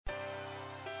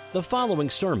The following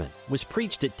sermon was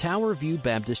preached at Tower View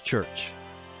Baptist Church.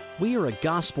 We are a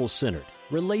gospel-centered,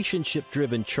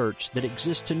 relationship-driven church that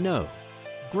exists to know,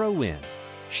 grow in,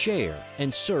 share,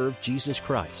 and serve Jesus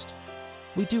Christ.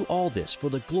 We do all this for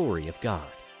the glory of God.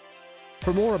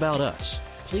 For more about us,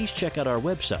 please check out our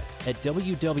website at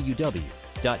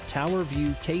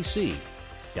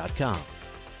www.towerviewkc.com.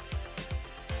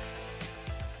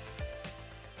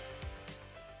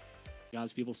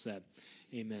 God's people said,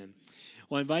 amen.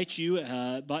 Well, I invite you,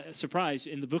 by surprise,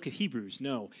 in the book of Hebrews,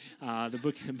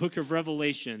 the book of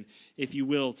Revelation, if you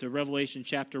will, to Revelation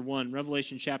chapter 1.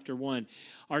 Revelation chapter 1.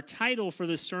 Our title for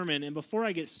this sermon, and before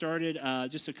I get started,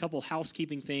 just a couple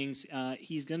housekeeping things.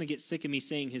 He's going to get sick of me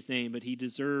saying his name, but he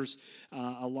deserves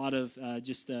a lot of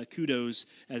kudos,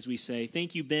 as we say.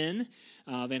 Thank you, Ben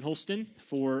Van Holsten,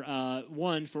 for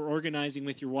organizing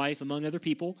with your wife, among other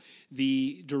people,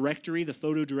 the directory, the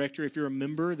photo directory. If you're a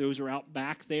member, those are out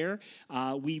back there.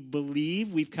 We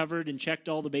believe we've covered and checked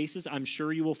all the bases. I'm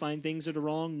sure you will find things that are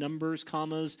wrong, numbers,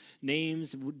 commas,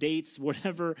 names, dates,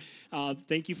 whatever.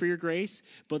 Thank you for your grace.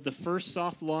 But the first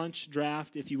soft launch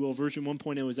draft, if you will, version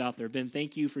 1.0 is out there. Ben,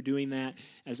 thank you for doing that,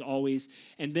 as always.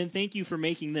 And Ben, thank you for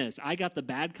making this. I got the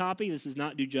bad copy. This does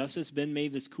not do justice. Ben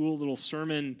made this cool little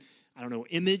sermon,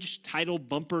 image, title,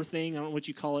 bumper thing. I don't know what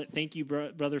you call it. Thank you,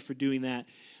 brother, for doing that.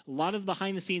 A lot of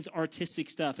behind-the-scenes artistic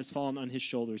stuff has fallen on his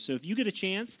shoulders. So if you get a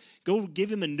chance, go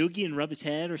give him a noogie and rub his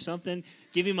head or something.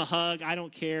 Give him a hug. I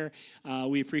don't care.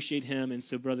 We appreciate him. And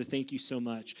so, brother, thank you so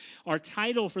much. Our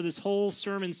title for this whole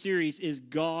sermon series is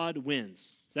God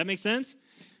Wins. Does that make sense?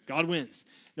 God wins.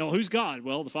 No, who's God?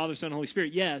 Well, the Father, Son, and Holy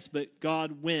Spirit, yes, but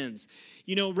God wins.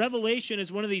 You know, Revelation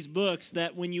is one of these books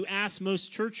that when you ask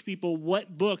most church people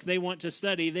what book they want to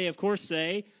study, they, of course,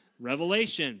 say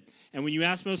Revelation. And when you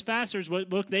ask most pastors what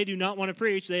book they do not want to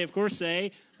preach, they, of course,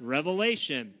 say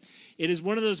Revelation. It is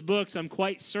one of those books I'm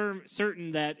quite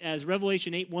certain that, as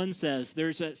Revelation 8:1 says,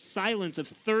 there's a silence of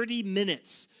 30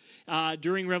 minutes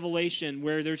during Revelation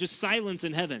where there's just silence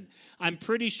in heaven. I'm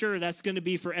pretty sure that's going to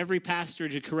be for every pastor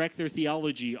to correct their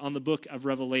theology on the book of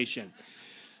Revelation.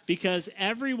 Because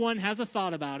everyone has a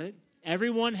thought about it.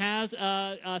 Everyone has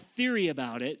a theory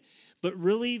about it. But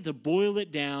really, to boil it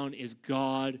down is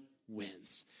God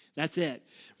wins. That's it.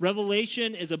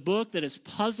 Revelation is a book that has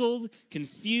puzzled,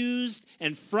 confused,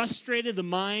 and frustrated the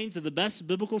minds of the best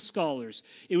biblical scholars.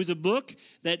 It was a book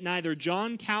that neither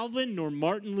John Calvin nor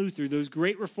Martin Luther, those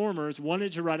great reformers,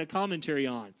 wanted to write a commentary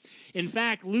on. In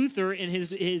fact, Luther, in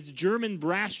his German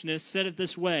brashness, said it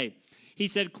this way. He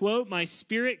said, quote, "My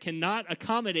spirit cannot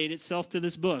accommodate itself to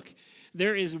this book.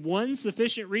 There is one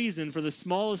sufficient reason for the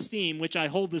small esteem which I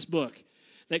hold this book,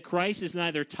 that Christ is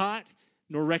neither taught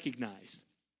nor recognized."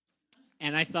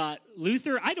 And I thought,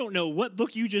 Luther, I don't know what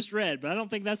book you just read, but I don't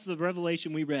think that's the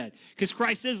Revelation we read, because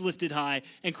Christ is lifted high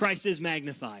and Christ is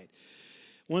magnified.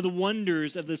 One of the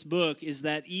wonders of this book is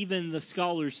that even the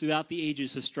scholars throughout the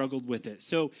ages have struggled with it.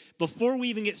 So before we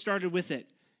even get started with it,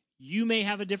 you may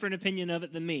have a different opinion of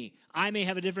it than me. I may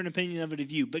have a different opinion of it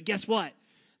of you. But guess what?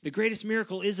 The greatest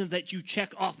miracle isn't that you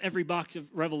check off every box of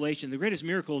Revelation. The greatest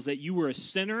miracle is that you were a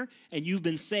sinner and you've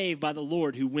been saved by the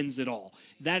Lord who wins it all.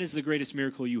 That is the greatest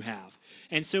miracle you have.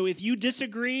 And so if you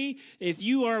disagree, if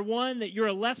you are one that you're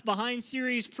a Left Behind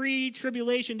series,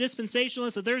 pre-tribulation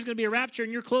dispensationalist, that there's going to be a rapture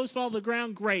and your clothes fall to the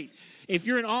ground, great. If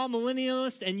you're an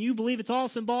all-millennialist and you believe it's all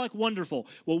symbolic, wonderful.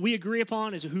 What we agree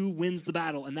upon is who wins the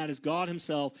battle, and that is God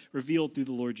himself revealed through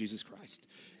the Lord Jesus Christ.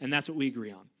 And that's what we agree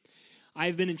on.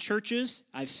 I've been in churches,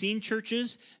 I've seen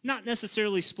churches, not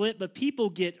necessarily split, but people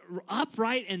get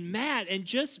upright and mad and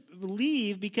just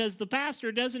leave because the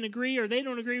pastor doesn't agree or they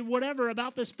don't agree, whatever,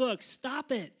 about this book.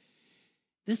 Stop it.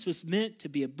 This was meant to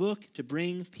be a book to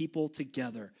bring people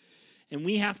together. And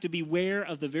we have to beware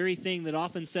of the very thing that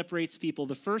often separates people.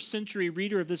 The first century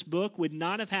reader of this book would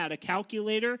not have had a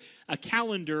calculator, a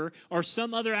calendar, or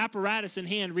some other apparatus in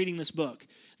hand reading this book.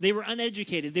 They were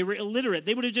uneducated. They were illiterate.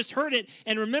 They would have just heard it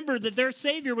and remembered that their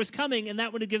Savior was coming, and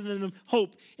that would have given them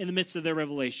hope in the midst of their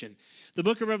revelation. The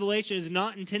book of Revelation is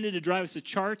not intended to drive us to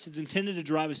charts. It's intended to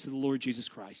drive us to the Lord Jesus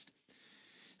Christ.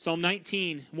 Psalm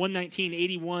 119,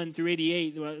 81 through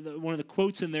 88, one of the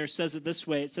quotes in there says it this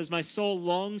way. It says, "My soul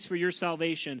longs for your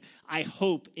salvation. I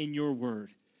hope in your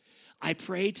word." I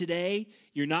pray today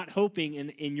you're not hoping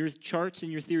in your charts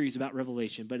and your theories about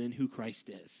Revelation, but in who Christ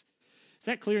is. Is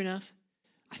that clear enough?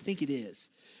 I think it is.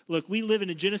 Look, we live in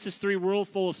a Genesis 3 world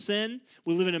full of sin.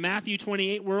 We live in a Matthew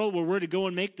 28 world where we're to go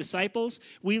and make disciples.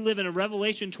 We live in a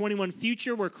Revelation 21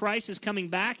 future where Christ is coming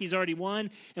back. He's already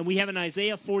won. And we have an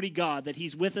Isaiah 40 God that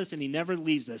he's with us and he never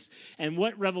leaves us. And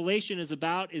what Revelation is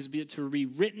about is to be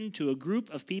written to a group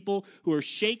of people who are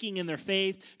shaking in their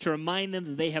faith to remind them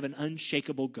that they have an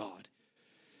unshakable God.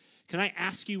 Can I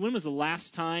ask you, when was the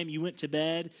last time you went to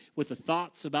bed with the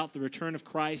thoughts about the return of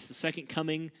Christ, the second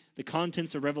coming, the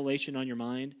contents of Revelation on your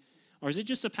mind? Or is it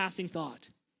just a passing thought?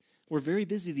 We're very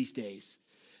busy these days.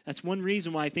 That's one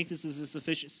reason why I think this is a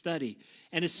sufficient study.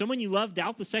 And is someone you love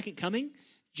doubt the second coming?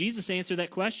 Jesus answered that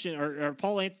question, or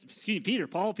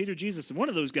Peter, Jesus, and one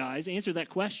of those guys answered that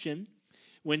question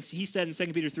when he said in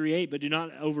 2 Peter 3:8, but do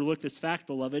not overlook this fact,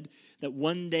 beloved, that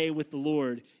one day with the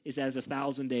Lord is as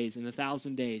 1,000 days, and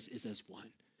 1,000 days is as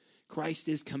one. Christ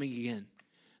is coming again.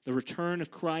 The return of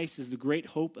Christ is the great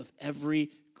hope of every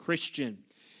Christian.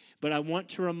 But I want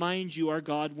to remind you our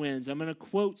God wins. I'm going to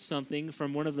quote something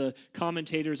from one of the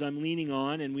commentators I'm leaning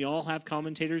on, and we all have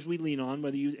commentators we lean on,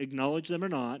 whether you acknowledge them or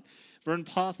not. Vern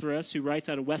Pothras, who writes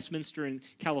out of Westminster in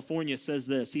California, says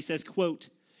this. He says, quote,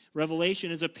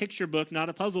 Revelation is a picture book, not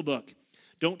a puzzle book.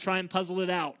 Don't try and puzzle it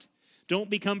out. Don't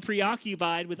become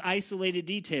preoccupied with isolated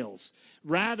details.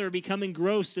 Rather, become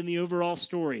engrossed in the overall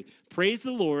story. Praise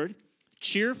the Lord,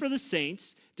 cheer for the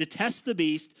saints, detest the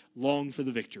beast, long for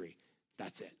the victory.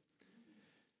 That's it.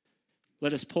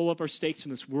 Let us pull up our stakes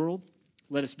from this world.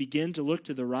 Let us begin to look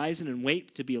to the horizon and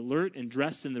wait to be alert and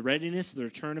dressed in the readiness of the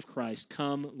return of Christ.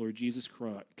 Come, Lord Jesus,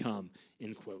 come,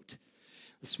 end quote.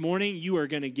 This morning, you are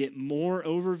going to get more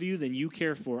overview than you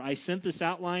care for. I sent this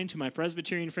outline to my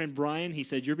Presbyterian friend, Brian. He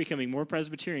said, you're becoming more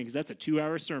Presbyterian because that's a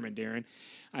 2-hour sermon, Darren.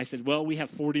 I said, well, we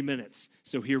have 40 minutes,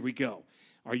 so here we go.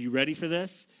 Are you ready for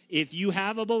this? If you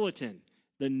have a bulletin,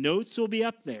 the notes will be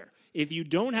up there. If you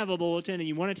don't have a bulletin and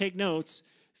you want to take notes,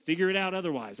 figure it out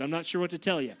otherwise. I'm not sure what to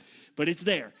tell you, but it's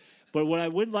there. But what I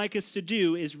would like us to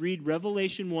do is read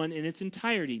Revelation 1 in its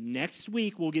entirety. Next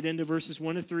week, we'll get into verses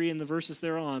 1 to 3 and the verses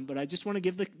thereon, but I just want to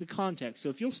give the context. So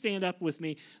if you'll stand up with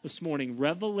me this morning,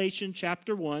 Revelation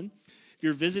chapter 1. If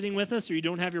you're visiting with us or you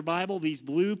don't have your Bible, these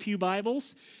blue pew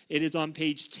Bibles, it is on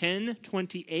page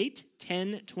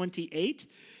 1028,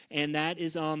 and that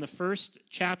is on the first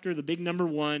chapter, the big number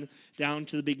 1, down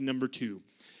to the big number 2.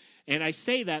 And I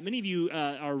say that, many of you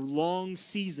are long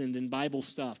seasoned in Bible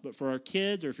stuff, but for our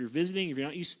kids or if you're visiting, if you're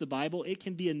not used to the Bible, it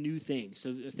can be a new thing.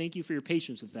 So thank you for your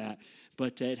patience with that,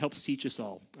 but it helps teach us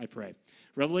all, I pray.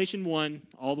 Revelation 1,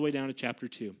 all the way down to chapter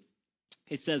 2.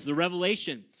 It says, the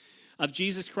revelation of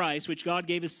Jesus Christ, which God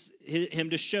gave him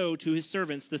to show to his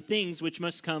servants the things which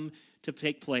must come to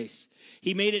take place.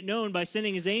 He made it known by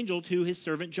sending his angel to his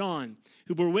servant John,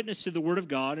 who bore witness to the word of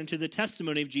God and to the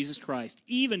testimony of Jesus Christ,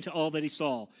 even to all that he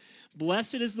saw.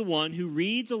 Blessed is the one who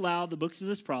reads aloud the books of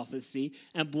this prophecy,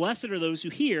 and blessed are those who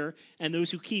hear and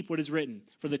those who keep what is written,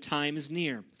 for the time is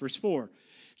near. Verse 4,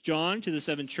 John, to the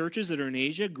 7 churches that are in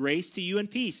Asia, grace to you and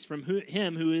peace from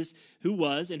him who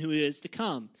was, and who is to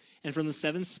come, and from the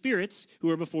 7 spirits who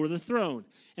are before the throne,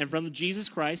 and from Jesus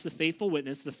Christ, the faithful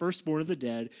witness, the firstborn of the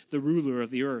dead, the ruler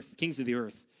of the earth, kings of the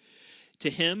earth. To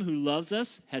him who loves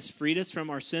us, has freed us from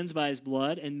our sins by his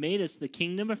blood, and made us the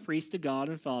kingdom of priests to God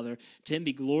and Father. To him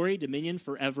be glory, dominion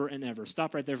forever and ever.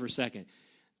 Stop right there for a second.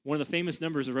 One of the famous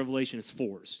numbers of Revelation is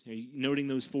 4s. Are you noting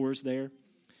those 4s there?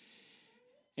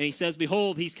 And he says,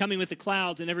 behold, he's coming with the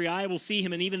clouds, and every eye will see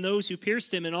him, and even those who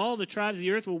pierced him, and all the tribes of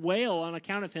the earth will wail on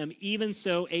account of him. Even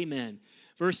so, amen.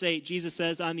 Verse 8, Jesus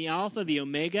says, I'm the Alpha, the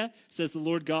Omega, says the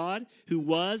Lord God, who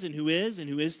was and who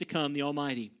is to come, the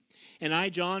Almighty. And I,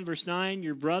 John, verse 9,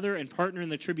 your brother and partner in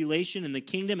the tribulation and the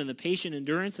kingdom and the patient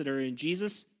endurance that are in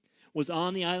Jesus, was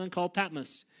on the island called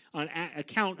Patmos on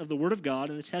account of the word of God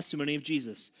and the testimony of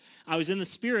Jesus. I was in the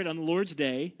Spirit on the Lord's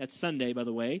day, that's Sunday, by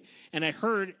the way, and I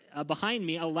heard behind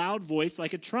me a loud voice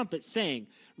like a trumpet saying,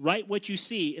 write what you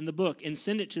see in the book and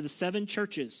send it to the 7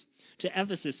 churches, to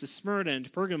Ephesus, to Smyrna, and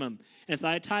to Pergamum, and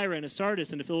Thyatira, and to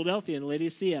Sardis, and to Philadelphia, and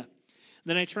Laodicea.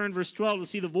 Then I turned, verse 12, to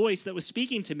see the voice that was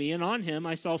speaking to me, and on him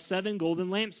I saw 7 golden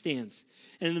lampstands.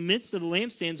 And in the midst of the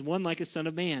lampstands, one like a son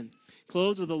of man,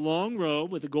 clothed with a long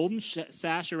robe, with a golden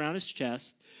sash around his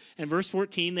chest. And verse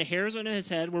 14, the hairs on his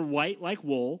head were white like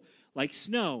wool, like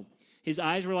snow. His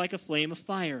eyes were like a flame of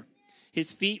fire.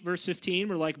 His feet, verse 15,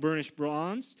 were like burnished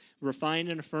bronze, refined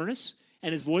in a furnace.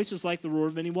 And his voice was like the roar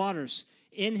of many waters.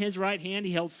 In his right hand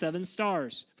he held 7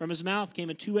 stars. From his mouth came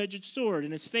a 2-edged sword,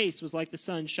 and his face was like the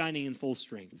sun shining in full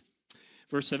strength.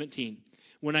 Verse 17,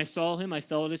 when I saw him, I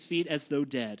fell at his feet as though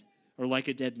dead, or like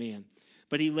a dead man.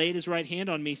 But he laid his right hand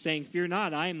on me, saying, Fear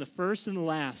not, I am the first and the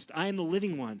last. I am the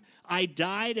living one. I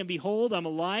died, and behold, I'm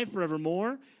alive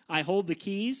forevermore. I hold the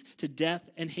keys to death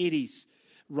and Hades.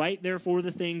 Write therefore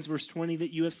the things, verse 20,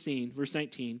 that you have seen, verse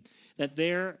 19, that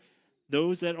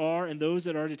those that are and those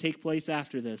that are to take place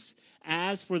after this.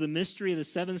 As for the mystery of the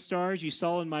 7 stars you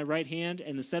saw in my right hand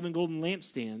and the 7 golden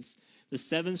lampstands, the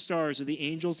 7 stars are the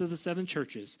angels of the 7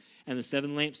 churches, and the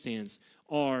 7 lampstands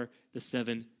are the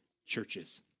 7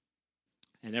 churches.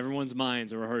 And everyone's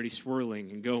minds are already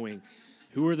swirling and going.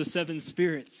 Who are the 7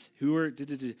 spirits?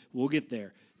 We'll get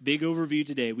there. Big overview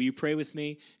today. Will you pray with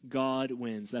me? God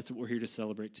wins. That's what we're here to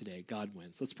celebrate today. God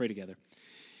wins. Let's pray together.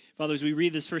 Father, as we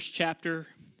read this first chapter,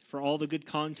 for all the good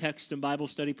context and Bible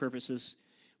study purposes,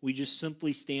 we just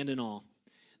simply stand in awe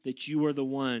that you are the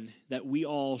one that we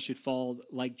all should fall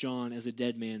like John as a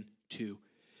dead man to.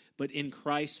 But in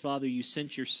Christ, Father, you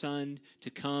sent your Son to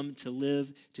come, to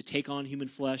live, to take on human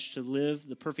flesh, to live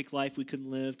the perfect life we couldn't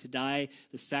live, to die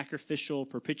the sacrificial,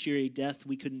 propitiatory death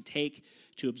we couldn't take,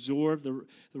 to absorb the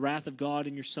wrath of God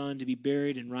in your Son, to be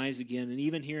buried and rise again. And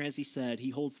even here, as he said,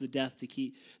 he holds the death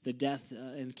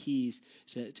and keys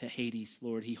to Hades,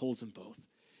 Lord. He holds them both.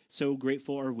 So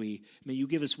grateful are we. May you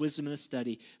give us wisdom in the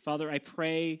study. Father, I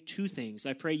pray 2 things.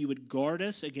 I pray you would guard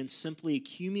us against simply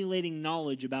accumulating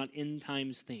knowledge about end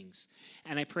times things.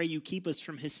 And I pray you keep us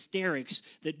from hysterics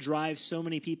that drive so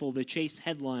many people to chase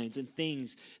headlines and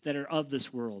things that are of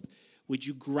this world. Would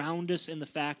you ground us in the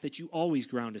fact that you always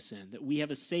ground us in, that we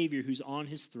have a Savior who's on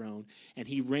his throne, and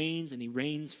he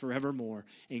reigns forevermore.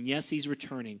 And yes, he's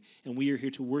returning, and we are here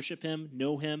to worship him,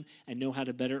 and know how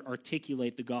to better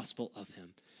articulate the gospel of him.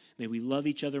 May we love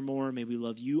each other more. May we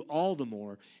love you all the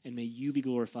more. And may you be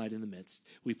glorified in the midst.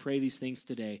 We pray these things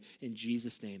today in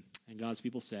Jesus' name. And God's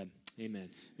people said, amen.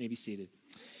 You may be seated.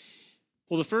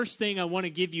 Well, the first thing I want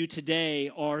to give you today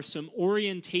are some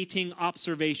orientating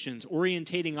observations.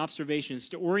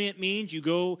 To orient means you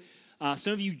go,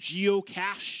 some of you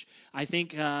geocache. I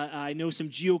think I know some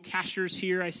geocachers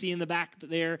here I see in the back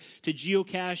there. To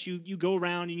geocache, you go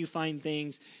around and you find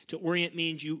things. To orient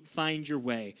means you find your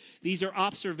way. These are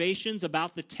observations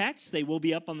about the text. They will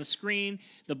be up on the screen.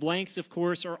 The blanks, of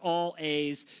course, are all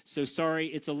A's. So sorry,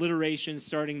 it's alliteration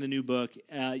starting the new book.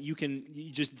 You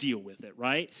just deal with it,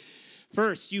 right?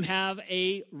 First, you have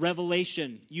a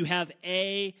revelation. You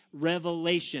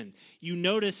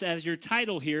notice as your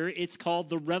title here, it's called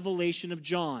The Revelation of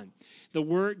John.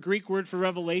 The Greek word for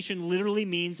revelation literally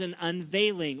means an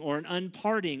unveiling or an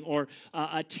unparting or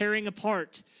a tearing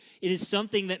apart. It is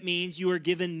something that means you are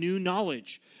given new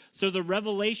knowledge. So the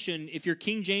revelation, if you're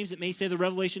King James, it may say the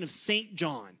revelation of St.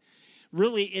 John.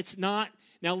 Really, it's not.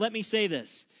 Now, let me say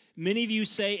this. Many of you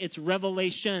say it's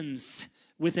revelations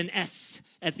with an S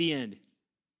at the end.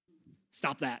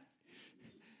 Stop that.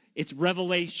 It's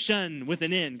revelation with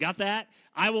an N. Got that?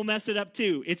 I will mess it up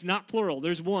too. It's not plural.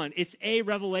 There's one. It's a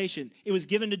revelation. It was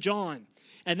given to John.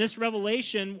 And this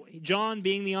revelation, John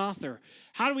being the author.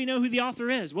 How do we know who the author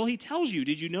is? Well, he tells you.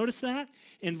 Did you notice that?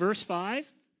 In verse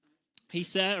 5, he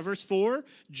said, verse 4,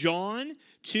 John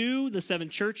to the 7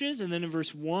 churches. And then in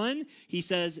verse 1, he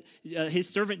says, his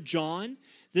servant John.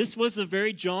 This was the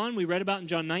very John we read about in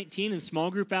John 19 in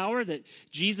small group hour that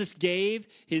Jesus gave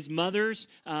his mother's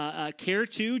care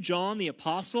to, John the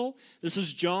apostle. This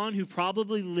was John who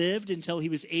probably lived until he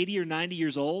was 80 or 90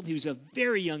 years old. He was a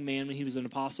very young man when he was an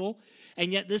apostle.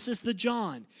 And yet this is the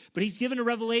John. But he's given a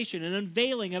revelation, an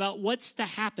unveiling about what's to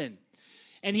happen.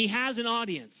 And he has an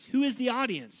audience. Who is the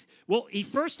audience? Well, he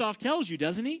first off tells you,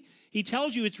 doesn't he? He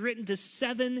tells you it's written to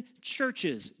 7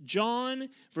 churches. John,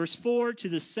 verse 4, to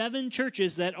the 7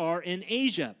 churches that are in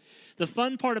Asia. The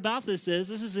fun part about this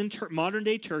is in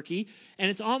modern-day Turkey,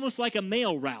 and it's almost like a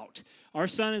mail route. Our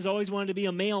son has always wanted to be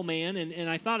a mailman, and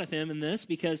I thought of him in this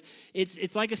because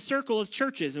it's like a circle of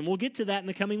churches, and we'll get to that in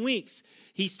the coming weeks.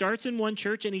 He starts in one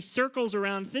church, and he circles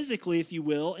around physically, if you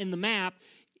will, in the map,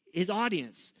 his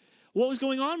audience. What was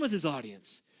going on with his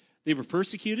audience? They were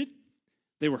persecuted.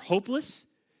 They were hopeless.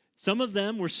 Some of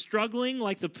them were struggling,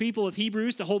 like the people of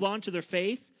Hebrews, to hold on to their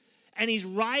faith. And he's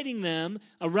writing them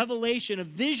a revelation, a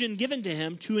vision given to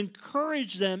him to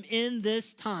encourage them in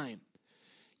this time.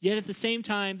 Yet at the same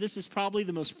time, this is probably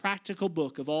the most practical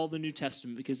book of all the New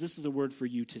Testament because this is a word for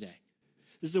you today.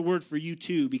 This is a word for you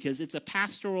too because it's a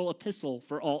pastoral epistle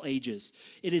for all ages.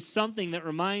 It is something that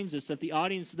reminds us that the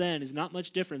audience then is not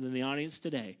much different than the audience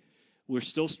today. We're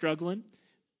still struggling.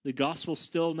 The gospel's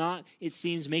still not, it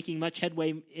seems, making much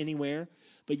headway anywhere.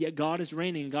 But yet God is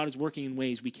reigning and God is working in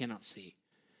ways we cannot see.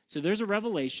 So there's a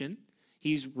revelation.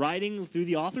 He's writing through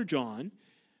the author John.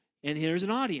 And here's an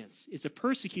audience. It's a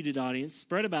persecuted audience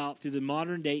spread about through the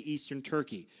modern-day Eastern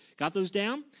Turkey. Got those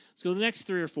down? Let's go to the next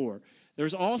 3 or 4.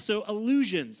 There's also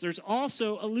allusions.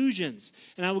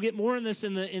 And I will get more on this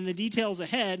in the details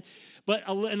ahead. But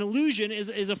an allusion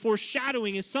is a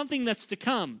foreshadowing, is something that's to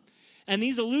come. And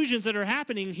these allusions that are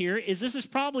happening here this is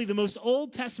probably the most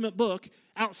Old Testament book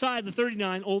outside the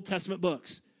 39 Old Testament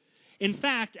books. In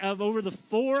fact, of over the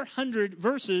 400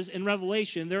 verses in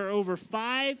Revelation, there are over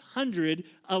 500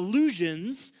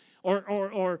 allusions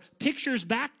or pictures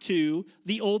back to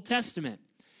the Old Testament.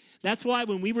 That's why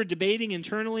when we were debating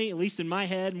internally, at least in my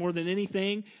head more than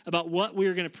anything, about what we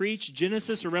were going to preach,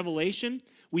 Genesis or Revelation,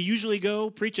 we usually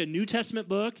go preach a New Testament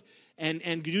book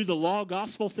and do the law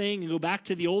gospel thing and go back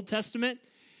to the Old Testament.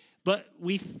 But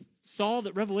we saw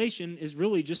that Revelation is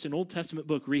really just an Old Testament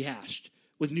book rehashed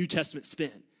with New Testament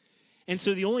spin. And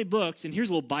so the only books, and here's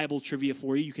a little Bible trivia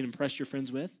for you can impress your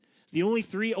friends with. The only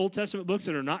 3 Old Testament books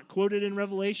that are not quoted in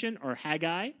Revelation are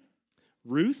Haggai,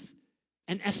 Ruth,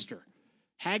 and Esther.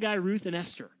 Haggai, Ruth, and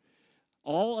Esther.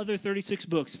 All other 36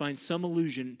 books find some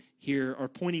allusion here or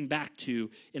pointing back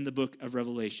to in the book of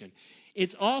Revelation.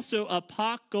 It's also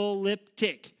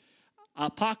apocalyptic.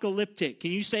 Apocalyptic.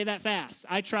 Can you say that fast?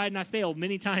 I tried and I failed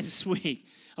many times this week.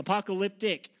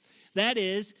 Apocalyptic. That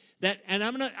is, and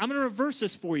I'm gonna reverse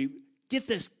this for you. Get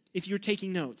this if you're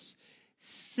taking notes.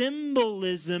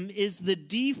 Symbolism is the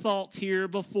default here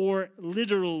before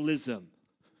literalism.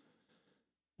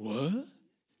 What?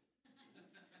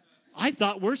 I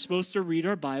thought we're supposed to read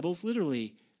our Bibles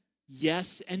literally.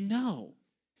 Yes and no.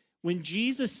 When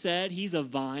Jesus said he's a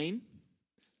vine,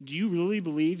 do you really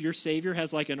believe your Savior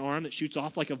has like an arm that shoots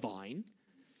off like a vine?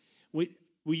 Will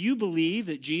you believe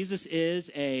that Jesus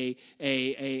is a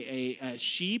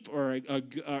sheep or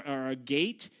a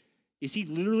gate? Is he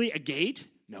literally a gate?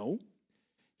 No,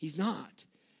 he's not.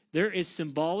 There is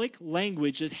symbolic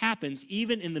language that happens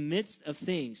even in the midst of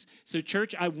things. So,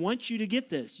 church, I want you to get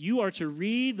this. You are to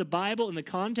read the Bible in the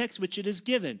context which it is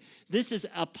given. This is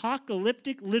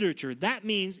apocalyptic literature. That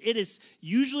means it is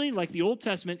usually, like the Old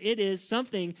Testament, it is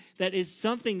something that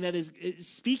is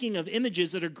speaking of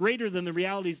images that are greater than the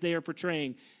realities they are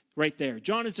portraying. Right there.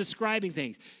 John is describing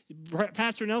things.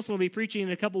 Pastor Nelson will be preaching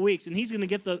in a couple weeks, and he's going to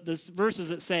get the verses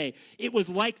that say, it was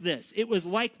like this, it was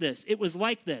like this, it was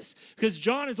like this. Because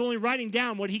John is only writing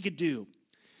down what he could do.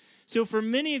 So for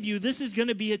many of you, this is going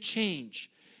to be a change.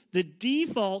 The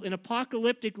default in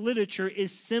apocalyptic literature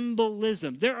is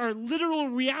symbolism. There are literal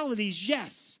realities,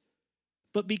 yes.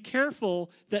 But be careful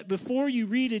that before you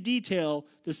read a detail,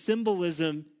 the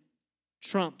symbolism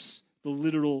trumps the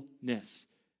literalness.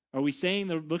 Are we saying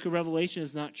the book of Revelation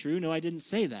is not true? No, I didn't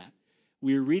say that.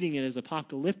 We are reading it as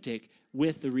apocalyptic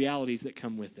with the realities that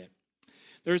come with it.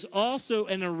 There's also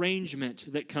an arrangement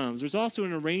that comes.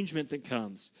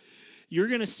 You're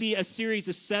going to see a series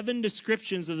of 7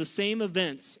 descriptions of the same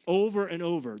events over and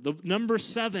over. The number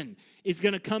 7 is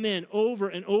going to come in over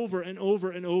and over and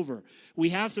over and over. We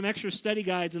have some extra study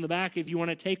guides in the back if you want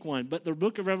to take one. But the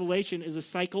book of Revelation is a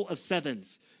cycle of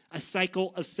 7s. A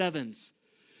cycle of 7s.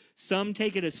 Some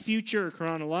take it as future or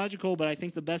chronological, but I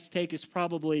think the best take is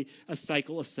probably a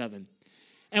cycle of 7.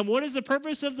 And what is the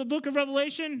purpose of the book of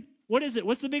Revelation? What is it?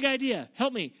 What's the big idea?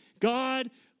 Help me. God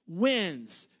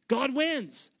wins. God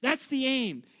wins. That's the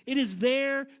aim. It is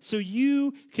there so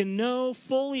you can know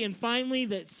fully and finally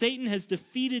that Satan has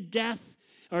defeated death,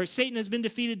 or Satan has been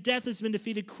defeated, death has been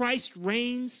defeated, Christ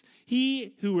reigns.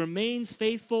 He who remains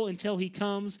faithful until he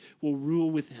comes will rule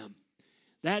with him.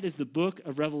 That is the book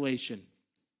of Revelation.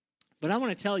 But I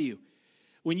want to tell you,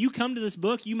 when you come to this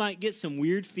book, you might get some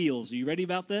weird feels. Are you ready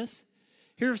about this?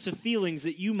 Here are some feelings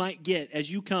that you might get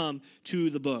as you come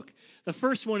to the book. The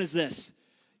first one is this.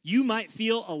 You might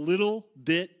feel a little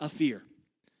bit of fear.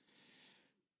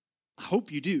 I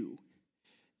hope you do.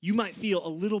 You might feel a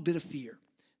little bit of fear.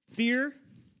 Fear,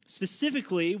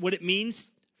 specifically what it means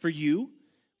for you,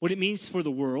 what it means for the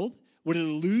world, what it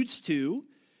alludes to,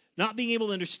 not being able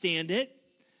to understand it,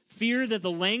 fear that the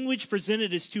language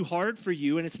presented is too hard for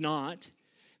you, and it's not.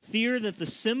 Fear that the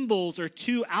symbols are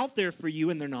too out there for you,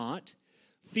 and they're not.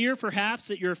 Fear, perhaps,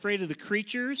 that you're afraid of the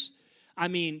creatures. I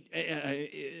mean,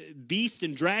 beasts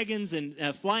and dragons and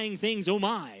flying things, oh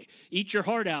my. Eat your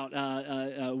heart out,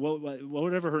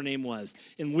 whatever her name was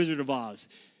in Wizard of Oz.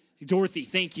 Dorothy,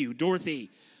 thank you,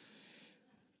 Dorothy.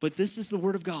 But this is the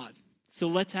Word of God, so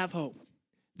let's have hope.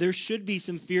 There should be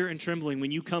some fear and trembling when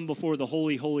you come before the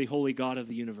holy, holy, holy God of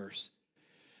the universe.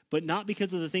 But not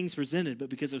because of the things presented, but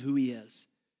because of who he is.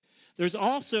 There's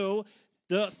also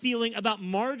the feeling about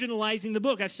marginalizing the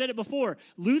book. I've said it before.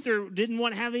 Luther didn't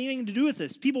want to have anything to do with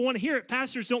this. People want to hear it.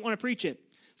 Pastors don't want to preach it.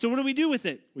 So what do we do with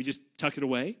it? We just tuck it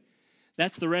away.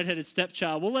 That's the redheaded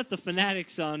stepchild. We'll let the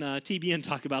fanatics on TBN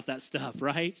talk about that stuff,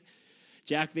 right?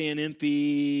 Jack Van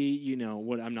Impe, you know,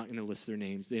 what? I'm not going to list their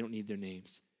names. They don't need their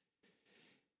names.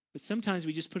 But sometimes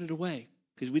we just put it away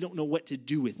because we don't know what to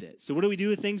do with it. So what do we do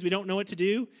with things we don't know what to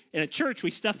do? In a church,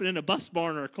 we stuff it in a bus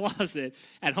barn or a closet.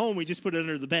 At home, we just put it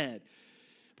under the bed.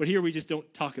 But here, we just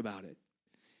don't talk about it.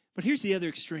 But here's the other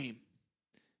extreme.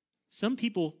 Some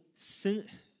people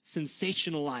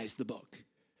sensationalize the book.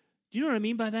 Do you know what I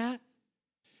mean by that?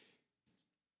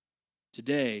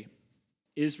 Today,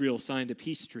 Israel signed a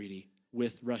peace treaty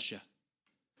with Russia.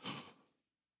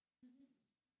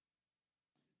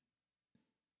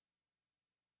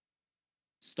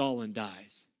 Stalin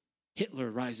dies. Hitler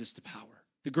rises to power.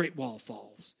 The Great Wall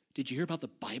falls. Did you hear about the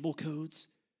Bible codes?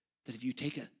 That if you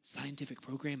take a scientific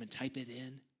program and type it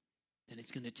in, then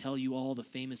it's going to tell you all the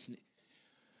famous...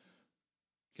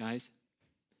 Guys,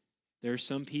 there are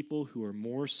some people who are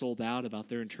more sold out about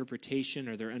their interpretation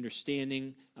or their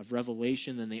understanding of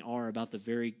Revelation than they are about the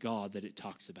very God that it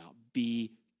talks about.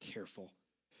 Be careful.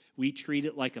 We treat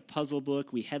it like a puzzle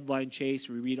book. We headline chase.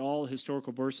 We read all the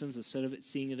historical verses instead of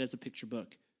seeing it as a picture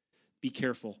book. Be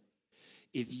careful.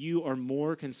 If you are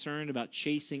more concerned about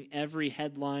chasing every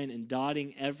headline and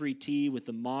dotting every T with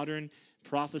the modern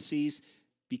prophecies,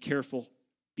 be careful.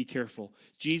 Be careful.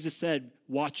 Jesus said,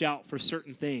 watch out for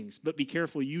certain things, but be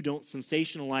careful you don't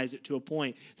sensationalize it to a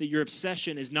point that your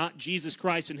obsession is not Jesus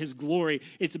Christ and his glory.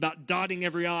 It's about dotting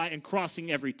every I and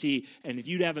crossing every T. And if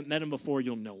you haven't met him before,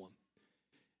 you'll know him.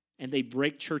 And they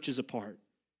break churches apart.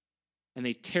 And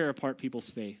they tear apart people's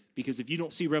faith. Because if you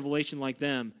don't see Revelation like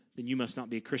them, then you must not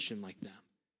be a Christian like them.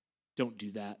 Don't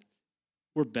do that.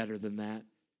 We're better than that.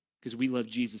 Because we love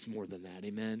Jesus more than that.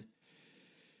 Amen.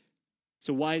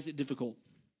 So why is it difficult?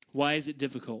 Why is it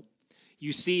difficult?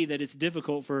 You see that it's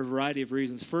difficult for a variety of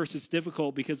reasons. First, it's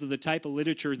difficult because of the type of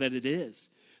literature that it is.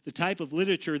 The type of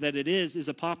literature that it is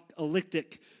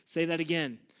apocalyptic. Say that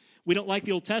again. We don't like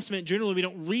the Old Testament. Generally, we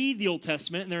don't read the Old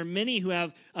Testament, and there are many who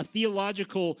have a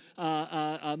theological,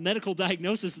 medical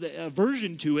diagnosis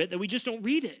aversion to it, that we just don't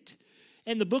read it.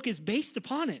 And the book is based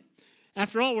upon it.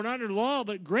 After all, we're not under law,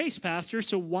 but grace, Pastor,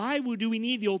 so why do we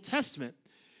need the Old Testament?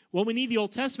 Well, we need the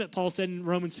Old Testament, Paul said in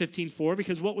Romans 15:4,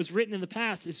 because what was written in the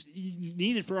past is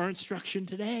needed for our instruction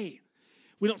today.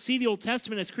 We don't see the Old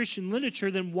Testament as Christian literature,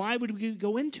 then why would we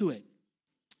go into it?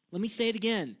 Let me say it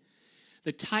again.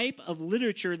 The type of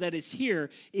literature that is here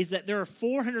is that there are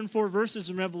 404 verses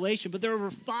in Revelation, but there are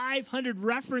over 500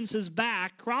 references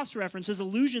back, cross-references,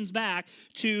 allusions back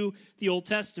to the Old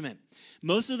Testament.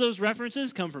 Most of those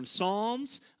references come from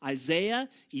Psalms, Isaiah,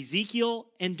 Ezekiel,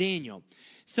 and Daniel.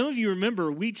 Some of you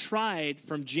remember we tried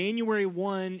from January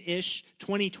 1-ish,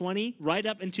 2020, right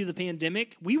up into the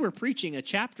pandemic. We were preaching a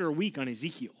chapter a week on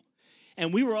Ezekiel.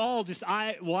 And we were all just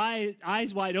eyes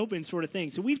wide open sort of thing.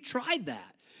 So we've tried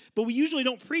that. But we usually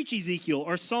don't preach Ezekiel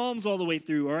or Psalms all the way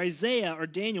through or Isaiah or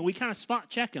Daniel. We kind of spot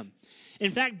check them.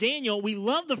 In fact, Daniel, we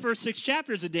love the first 6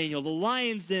 chapters of Daniel, the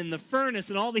lion's den, the furnace,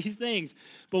 and all these things.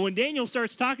 But when Daniel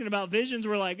starts talking about visions,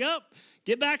 we're like, oh,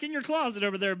 get back in your closet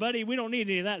over there, buddy. We don't need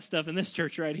any of that stuff in this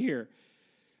church right here.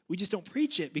 We just don't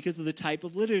preach it because of the type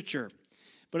of literature.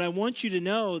 But I want you to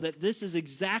know that this is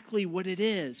exactly what it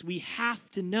is. We have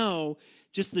to know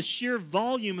just the sheer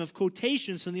volume of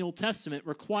quotations from the Old Testament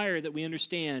require that we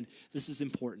understand this is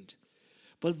important.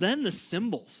 But then the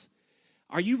symbols.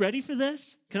 Are you ready for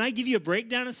this? Can I give you a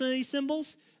breakdown of some of these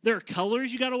symbols? There are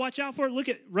colors you got to watch out for. Look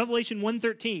at Revelation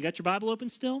 1:13. Got your Bible open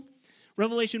still?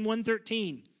 Revelation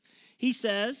 1:13. He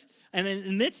says, and in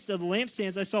the midst of the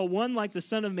lampstands, I saw one like the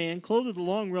Son of Man, clothed with a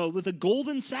long robe, with a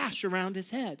golden sash around his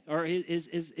head, or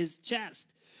his chest.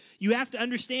 You have to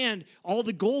understand all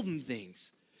the golden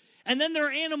things. And then there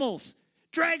are animals,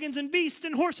 dragons and beasts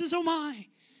and horses, oh my.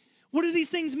 What do these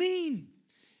things mean?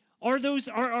 Are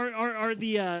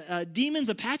the demons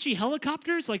Apache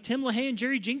helicopters like Tim LaHaye and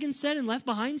Jerry Jenkins said in Left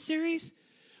Behind series?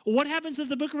 What happens if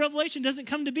the book of Revelation doesn't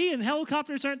come to be and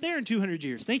helicopters aren't there in 200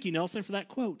 years? Thank you, Nelson, for that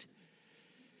quote.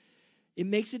 It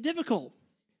makes it difficult.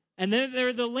 And then there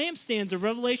are the lampstands of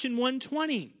Revelation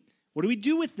 1:20. What do we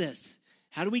do with this?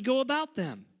 How do we go about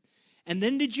them? And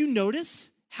then did you notice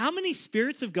how many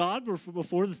spirits of God were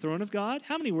before the throne of God?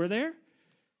 How many were there?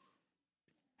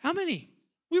 How many?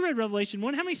 We read Revelation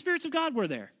 1. How many spirits of God were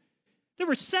there? There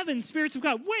were 7 spirits of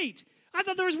God. Wait, I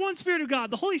thought there was one Spirit of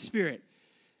God, the Holy Spirit.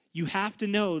 You have to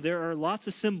know there are lots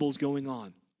of symbols going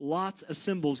on. Lots of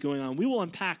symbols going on. We will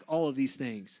unpack all of these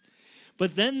things.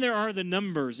 But then there are the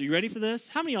numbers. Are you ready for this?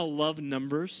 How many of y'all love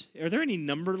numbers? Are there any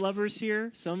number lovers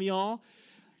here? Some of y'all?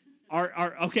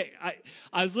 Okay,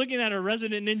 I was looking at our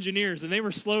resident engineers, and they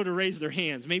were slow to raise their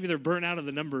hands. Maybe they're burnt out of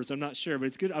the numbers. I'm not sure, but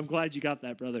it's good. I'm glad you got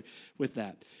that, brother, with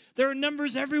that. There are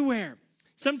numbers everywhere.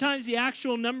 Sometimes the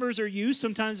actual numbers are used.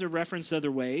 Sometimes they're referenced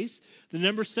other ways. The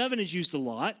number 7 is used a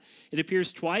lot. It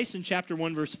appears twice in chapter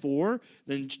 1, verse 4,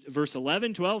 then verse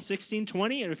 11, 12, 16,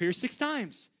 20. It appears 6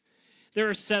 times. There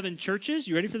are 7 churches.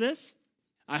 You ready for this?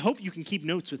 I hope you can keep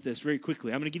notes with this very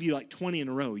quickly. I'm going to give you like 20 in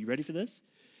a row. You ready for this?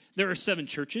 There are 7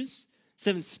 churches,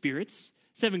 7 spirits,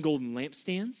 7 golden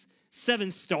lampstands, 7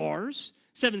 stars,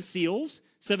 7 seals,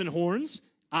 7 horns,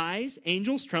 eyes,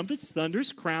 angels, trumpets,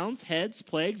 thunders, crowns, heads,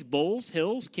 plagues, bowls,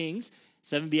 hills, kings,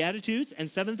 7 beatitudes, and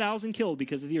 7,000 killed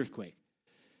because of the earthquake.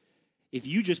 If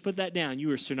you just put that down,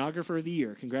 you are stenographer of the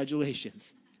year.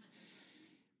 Congratulations.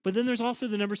 But then there's also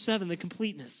the number 7, the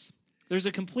completeness. There's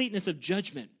a completeness of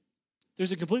judgment.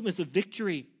 There's a completeness of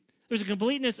victory. There's a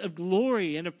completeness of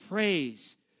glory and of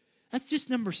praise. That's just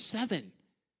number 7. And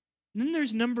then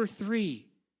there's number 3.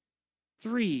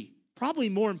 3, probably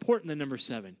more important than number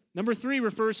 7. Number 3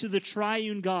 refers to the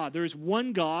triune God. There is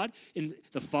one God in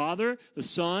the Father, the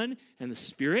Son, and the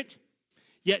Spirit.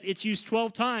 Yet it's used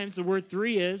 12 times, the word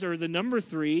 3 is, or the number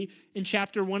 3, in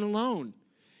chapter 1 alone.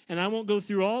 And I won't go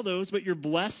through all those, but you're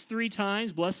blessed 3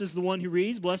 times. Blessed is the one who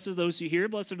reads. Blessed are those who hear.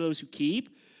 Blessed are those who keep.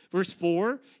 Verse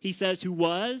 4, he says, who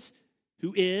was,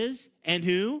 who is, and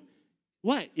who,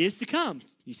 what, is to come.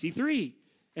 You see 3,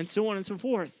 and so on and so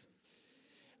forth.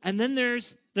 And then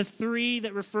there's the 3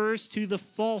 that refers to the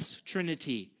false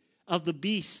trinity of the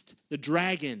beast, the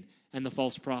dragon, and the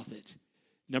false prophet.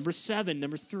 Number 7,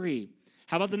 number 3.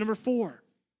 How about the number 4?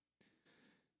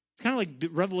 It's kind of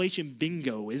like Revelation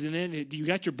bingo, isn't it? Do you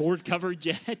got your board covered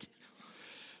yet?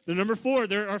 The number 4,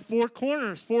 there are 4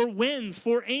 corners, 4 winds,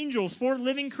 4 angels, 4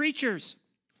 living creatures.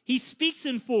 He speaks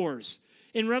in 4s.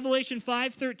 In Revelation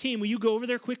 5:13, will you go over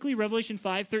there quickly? Revelation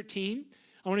 5:13.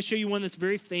 I want to show you one that's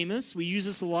very famous. We use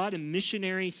this a lot in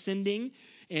missionary sending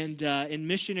and in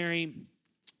missionary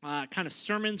kind of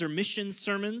sermons or mission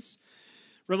sermons.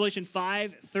 Revelation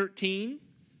 5:13,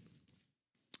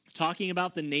 talking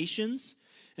about the nations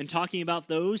and talking about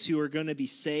those who are going to be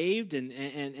saved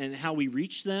and how we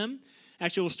reach them.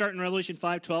 Actually, we'll start in Revelation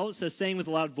 5:12. It says, saying with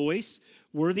a loud voice,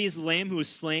 worthy is the Lamb who was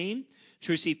slain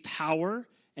to receive power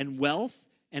and wealth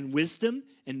and wisdom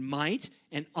and might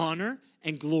and honor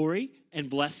and glory and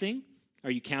blessing. Are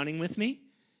you counting with me?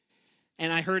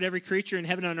 And I heard every creature in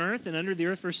heaven and on earth and under the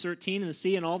earth, verse 13, and the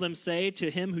sea, and all them say, to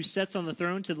him who sits on the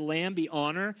throne, to the Lamb be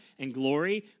honor and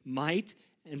glory, might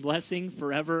and blessing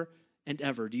forever and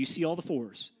ever. Do you see all the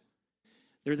 4s?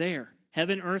 They're there.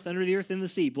 Heaven, earth, under the earth, in the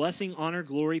sea. Blessing, honor,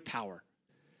 glory, power.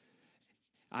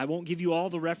 I won't give you all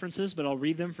the references, but I'll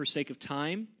read them for sake of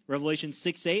time. Revelation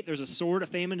 6:8, there's a sword, a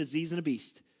famine, a disease, and a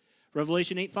beast.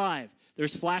 Revelation 8:5,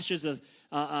 there's flashes of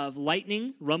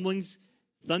lightning, rumblings,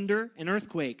 thunder, and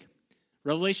earthquake.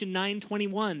 Revelation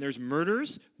 9:21, there's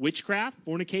murders, witchcraft,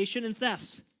 fornication, and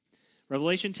thefts.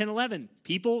 Revelation 10:11,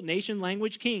 people, nation,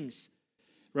 language, kings.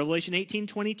 Revelation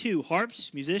 18:22,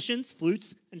 harps, musicians,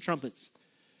 flutes, and trumpets.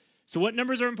 So what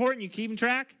numbers are important? You keeping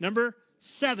track? Number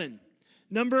 7,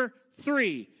 number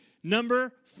 3,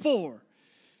 number 4.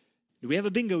 Do we have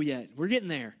a bingo yet? We're getting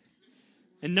there.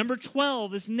 And number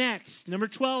 12 is next. Number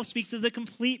 12 speaks of the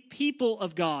complete people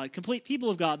of God. Complete people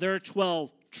of God. There are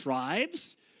 12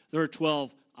 tribes. There are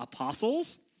 12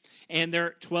 apostles. And there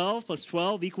are 12 plus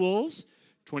 12 equals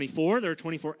 24. There are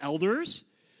 24 elders.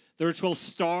 There are 12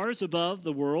 stars above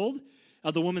the world,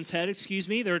 of the woman's head,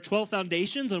 There are 12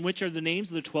 foundations on which are the names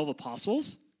of the 12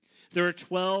 apostles. There are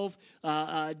 12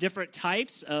 different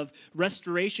types of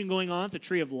restoration going on at the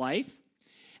tree of life.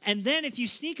 And then if you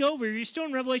sneak over, you're still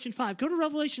in Revelation 5. Go to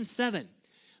Revelation 7,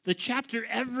 the chapter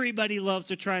everybody loves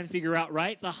to try and figure out,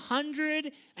 right? The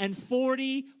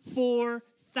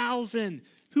 144,000.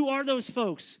 Who are those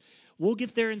folks? We'll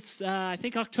get there in, I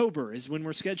think, October is when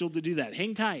we're scheduled to do that.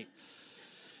 Hang tight.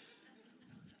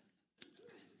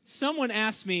 Someone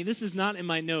asked me, this is not in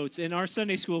my notes, in our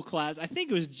Sunday school class, I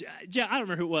think it was, I don't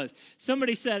remember who it was.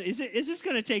 Somebody said, is this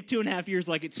going to take 2.5 years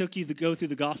like it took you to go through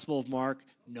the Gospel of Mark?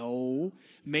 No,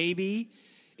 maybe.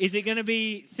 Is it going to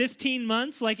be 15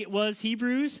 months like it was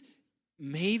Hebrews?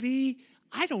 Maybe.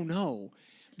 I don't know.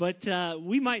 But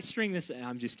we might string this.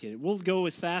 I'm just kidding. We'll go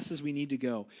as fast as we need to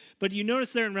go. But you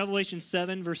notice there in Revelation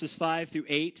 7, verses 5 through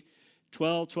 8,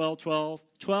 12, 12, 12.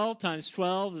 12 times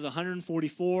 12 is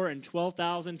 144, and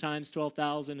 12,000 times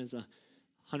 12,000 is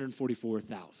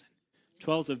 144,000.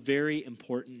 12 is a very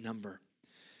important number.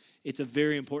 It's a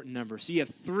very important number. So you have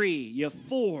 3, you have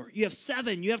 4, you have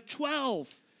 7, you have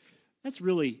 12. That's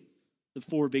really the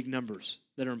 4 big numbers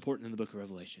that are important in the book of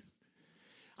Revelation.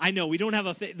 I know we don't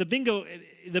have the bingo.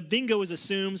 The bingo is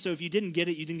assumed, so if you didn't get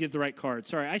it, you didn't get the right card.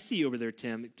 Sorry, I see you over there,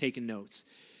 Tim, taking notes.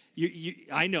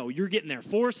 I know you're getting there.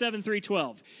 4, 7, 3,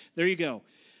 12. There you go.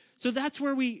 So that's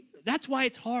why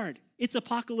it's hard. It's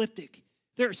apocalyptic.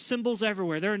 There are symbols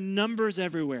everywhere. There are numbers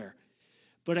everywhere.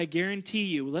 But I guarantee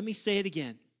you, let me say it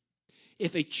again.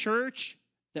 If a church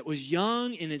that was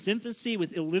young in its infancy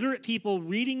with illiterate people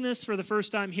reading this for the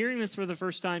first time, hearing this for the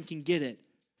first time can get it,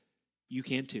 you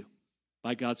can too,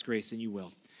 by God's grace, and you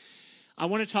will. I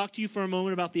want to talk to you for a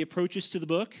moment about the approaches to the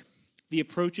book. The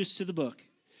approaches to the book.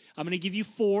 I'm going to give you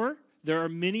 4. There are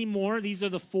many more. These are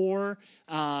the 4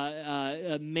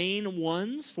 main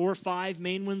ones, 4 or 5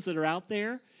 main ones that are out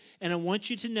there. And I want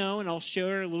you to know, and I'll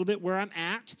share a little bit where I'm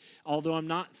at, although I'm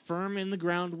not firm in the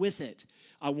ground with it.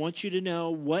 I want you to know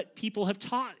what people have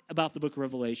taught about the book of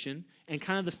Revelation and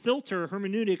kind of the filter,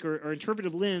 hermeneutic, or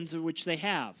interpretive lens of which they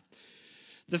have.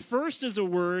 The first is a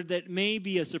word that may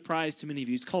be a surprise to many of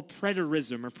you. It's called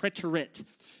preterism or preterit.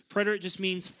 Preterit just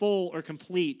means full or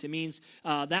complete. It means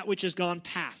that which has gone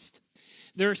past.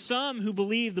 There are some who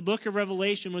believe the book of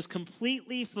Revelation was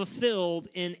completely fulfilled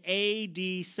in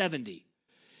AD 70.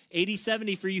 AD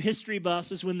 70, for you history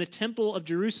buffs, is when the temple of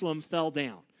Jerusalem fell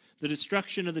down, the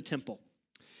destruction of the temple.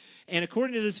 And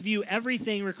according to this view,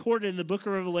 everything recorded in the book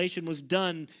of Revelation was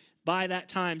done by that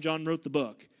time John wrote the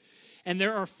book. And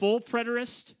there are full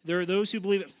preterists. There are those who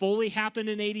believe it fully happened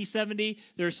in AD 70.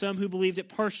 There are some who believed it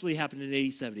partially happened in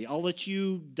AD 70. I'll let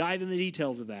you dive in the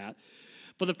details of that.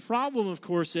 But the problem, of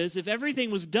course, is if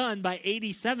everything was done by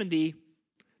AD 70,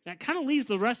 that kind of leaves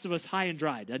the rest of us high and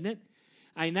dry, doesn't it?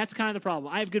 I mean, that's kind of the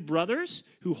problem. I have good brothers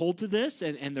who hold to this,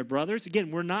 and they're brothers.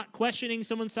 Again, we're not questioning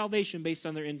someone's salvation based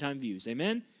on their end-time views.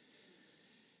 Amen?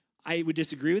 I would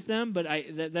disagree with them, but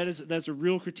that's a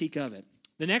real critique of it.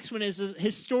 The next one is a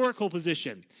historical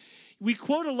position. We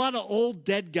quote a lot of old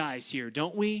dead guys here,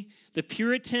 don't we? The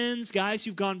Puritans, guys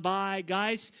who've gone by,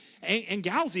 guys and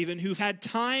gals even, who've had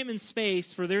time and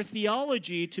space for their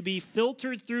theology to be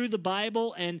filtered through the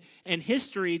Bible and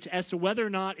history as to whether or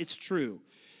not it's true.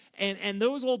 And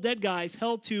those old dead guys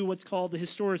held to what's called the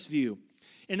historist view.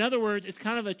 In other words, it's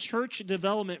kind of a church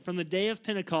development from the day of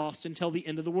Pentecost until the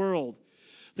end of the world.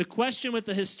 The question with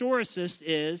the historicist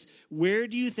is, where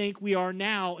do you think we are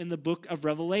now in the book of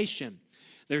Revelation?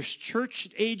 There's church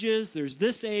ages, there's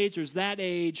this age, there's that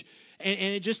age, and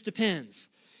it just depends.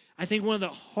 I think one of the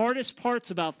hardest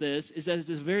parts about this is that it's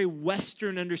a very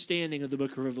Western understanding of the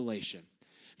book of Revelation.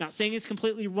 Not saying it's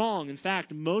completely wrong. In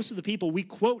fact, most of the people we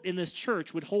quote in this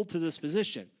church would hold to this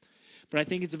position. But I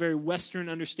think it's a very Western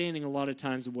understanding a lot of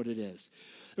times of what it is.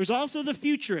 There's also the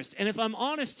futurist. And if I'm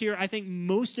honest here, I think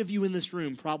most of you in this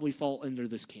room probably fall under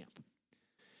this camp.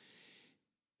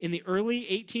 In the early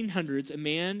 1800s, a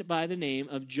man by the name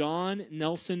of John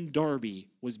Nelson Darby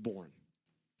was born.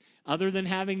 Other than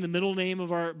having the middle name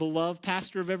of our beloved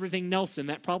pastor of everything, Nelson,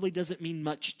 that probably doesn't mean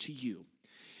much to you.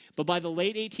 But by the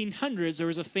late 1800s, there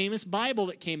was a famous Bible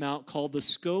that came out called the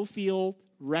Scofield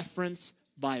Reference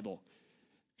Bible.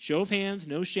 Show of hands,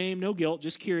 no shame, no guilt,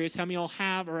 just curious how many of y'all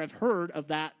have or have heard of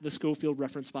that, the Scofield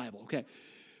Reference Bible. Okay,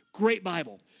 great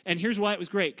Bible. And here's why it was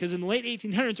great. Because in the late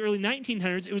 1800s, early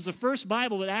 1900s, it was the first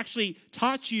Bible that actually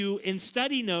taught you in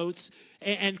study notes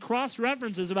and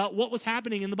cross-references about what was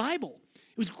happening in the Bible.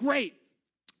 It was great.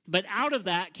 But out of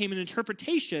that came an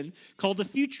interpretation called the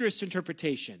futurist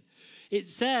interpretation. It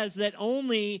says that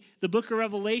only the book of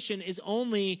Revelation is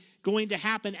only going to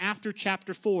happen after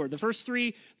chapter 4. The first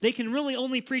 3, they can really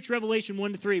only preach Revelation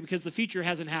 1 to 3 because the future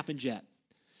hasn't happened yet.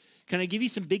 Can I give you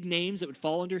some big names that would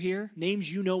fall under here?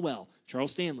 Names you know well.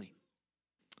 Charles Stanley.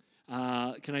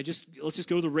 Let's just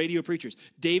go to the radio preachers.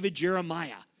 David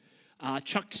Jeremiah,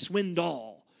 Chuck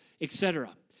Swindoll, etc.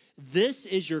 This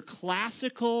is your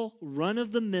classical,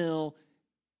 run-of-the-mill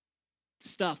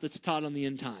stuff that's taught on the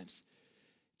end times.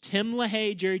 Tim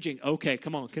LaHaye, Jerry Jing. Okay,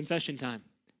 come on, confession time.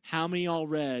 How many of y'all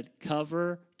read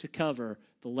cover to cover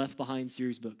the Left Behind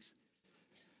series books?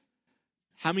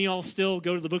 How many of y'all still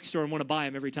go to the bookstore and want to buy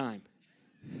them every time?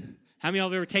 How many of y'all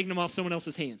have ever taken them off someone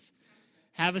else's hands?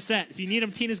 Have a set. If you need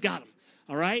them, Tina's got them.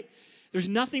 All right? There's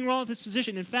nothing wrong with this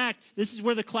position. In fact, this is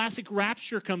where the classic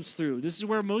rapture comes through. This is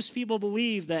where most people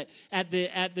believe that at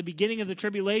the beginning of the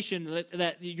tribulation,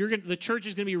 that the church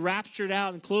is going to be raptured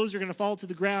out and clothes are going to fall to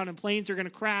the ground and planes are going to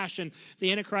crash and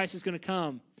the Antichrist is going to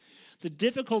come. The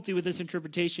difficulty with this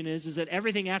interpretation is that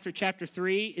everything after chapter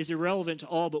 3 is irrelevant to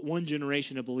all but one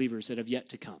generation of believers that have yet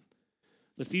to come.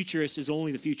 The futurist is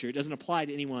only the future. It doesn't apply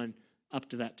to anyone up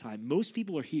to that time. Most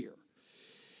people are here.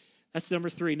 That's number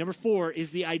 3. Number 4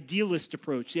 is the idealist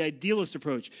approach. The idealist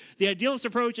approach. The idealist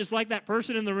approach is like that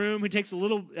person in the room who takes a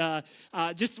little,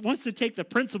 just wants to take the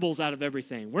principles out of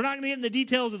everything. We're not going to get in the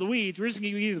details of the weeds. We're just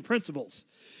going to give you the principles.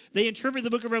 They interpret the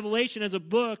book of Revelation as a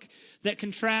book that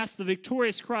contrasts the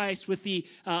victorious Christ with the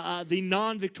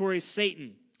non-victorious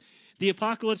Satan. The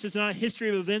apocalypse is not a history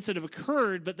of events that have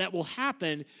occurred, but that will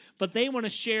happen. But they want to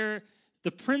share the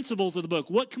principles of the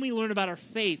book. What can we learn about our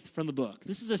faith from the book?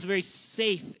 This is a very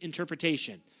safe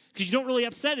interpretation because you don't really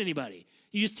upset anybody.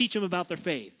 You just teach them about their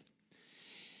faith.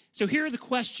 So here are the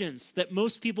questions that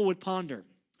most people would ponder.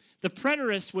 The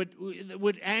preterist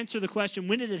would answer the question,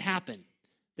 when did it happen?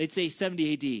 They'd say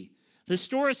 70 AD. The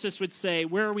historicist would say,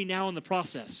 where are we now in the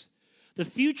process? The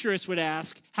futurist would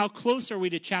ask, how close are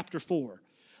we to chapter 4?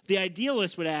 The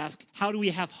idealist would ask, how do we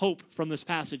have hope from this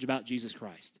passage about Jesus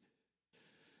Christ?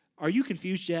 Are you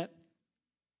confused yet?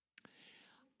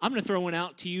 I'm going to throw one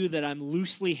out to you that I'm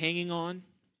loosely hanging on,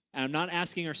 and I'm not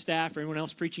asking our staff or anyone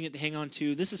else preaching it to hang on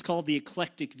to. This is called the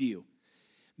eclectic view.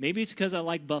 Maybe it's because I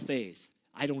like buffets.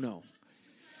 I don't know.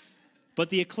 But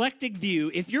the eclectic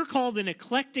view, if you're called an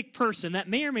eclectic person, that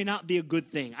may or may not be a good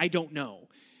thing. I don't know.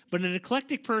 But an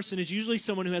eclectic person is usually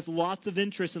someone who has lots of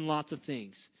interests in lots of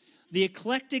things. The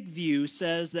eclectic view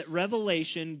says that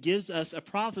Revelation gives us a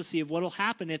prophecy of what will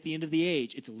happen at the end of the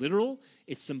age. It's literal,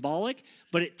 it's symbolic,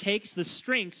 but it takes the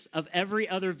strengths of every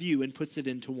other view and puts it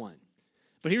into one.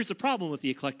 But here's the problem with the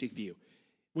eclectic view.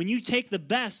 When you take the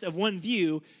best of one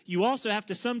view, you also have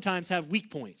to sometimes have weak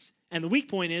points. And the weak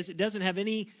point is it doesn't have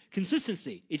any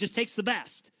consistency. It just takes the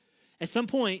best. At some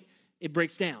point, it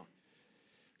breaks down.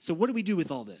 So what do we do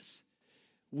with all this?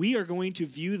 We are going to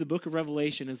view the book of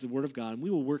Revelation as the Word of God, and we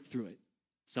will work through it.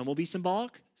 Some will be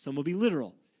symbolic, some will be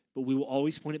literal, but we will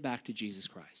always point it back to Jesus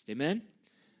Christ. Amen?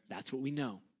 That's what we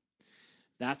know.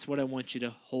 That's what I want you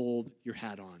to hold your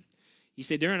hat on. You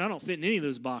say, Darren, I don't fit in any of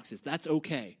those boxes. That's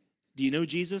okay. Do you know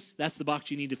Jesus? That's the box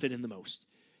you need to fit in the most.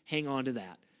 Hang on to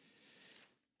that.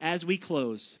 As we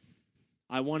close,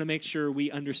 I want to make sure we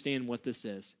understand what this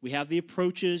is. We have the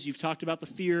approaches. You've talked about the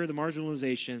fear, the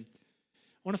marginalization.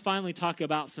 I want to finally talk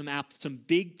about some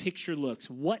big picture looks.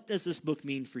 What does this book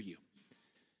mean for you?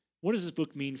 What does this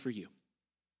book mean for you?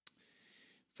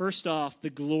 First off, the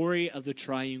glory of the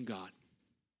triune God.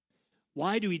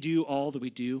 Why do we do all that we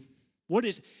do? What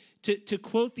is, to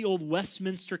quote the old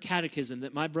Westminster Catechism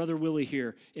that my brother Willie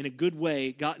here, in a good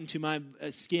way, got into my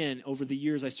skin over the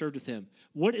years I served with him.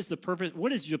 What is the purpose?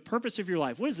 What is the purpose of your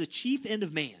life? What is the chief end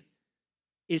of man?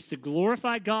 Is to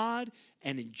glorify God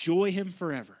and enjoy him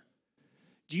forever.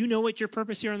 Do you know what your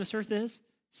purpose here on this earth is?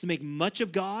 It's to make much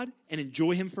of God and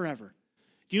enjoy him forever.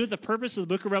 Do you know what the purpose of the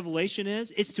book of Revelation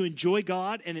is? It's to enjoy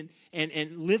God and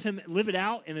live it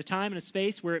out in a time and a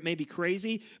space where it may be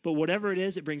crazy, but whatever it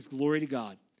is, it brings glory to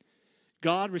God.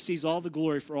 God receives all the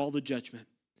glory for all the judgment.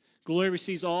 God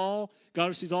receives all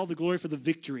the glory for the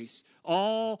victories,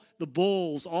 all the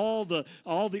bowls, all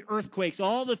the earthquakes,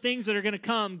 all the things that are going to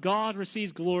come, God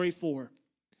receives glory for.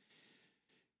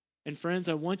 And friends,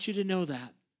 I want you to know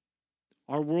that.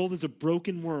 Our world is a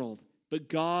broken world, but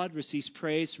God receives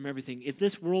praise from everything. If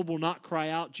this world will not cry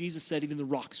out, Jesus said even the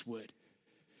rocks would.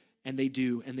 And they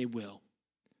do, and they will.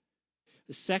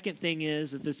 The second thing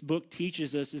is that this book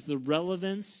teaches us is the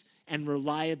relevance and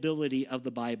reliability of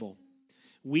the Bible.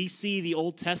 We see the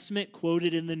Old Testament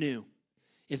quoted in the New.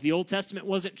 If the Old Testament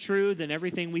wasn't true, then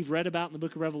everything we've read about in the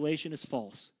book of Revelation is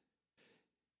false.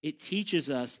 It teaches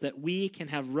us that we can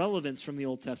have relevance from the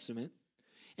Old Testament,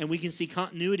 and we can see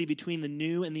continuity between the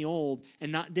new and the old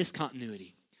and not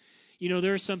discontinuity. You know,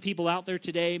 there are some people out there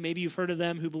today, maybe you've heard of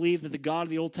them, who believe that the God of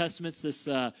the Old Testament's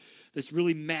this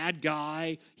really mad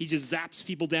guy. He just zaps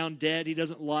people down dead he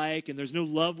doesn't like, and there's no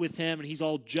love with him, and he's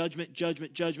all judgment,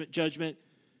 judgment, judgment, judgment.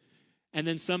 And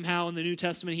then somehow in the New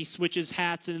Testament, he switches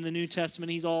hats, and in the New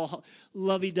Testament, he's all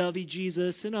lovey-dovey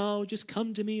Jesus, and oh, just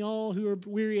come to me all who are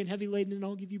weary and heavy laden, and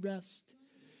I'll give you rest.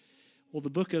 Well, the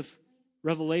book of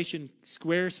Revelation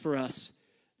squares for us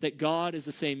that God is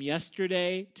the same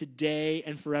yesterday, today,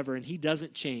 and forever, and he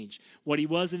doesn't change. What he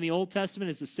was in the Old Testament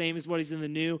is the same as what he's in the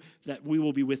New, that we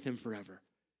will be with him forever.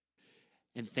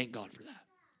 And thank God for that.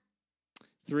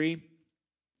 3,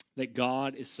 that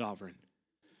God is sovereign.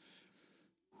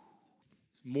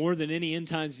 More than any end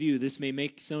times view, this may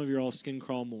make some of your all skin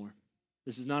crawl more.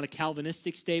 This is not a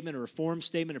Calvinistic statement, a Reformed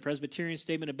statement, a Presbyterian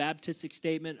statement, a Baptistic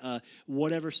statement,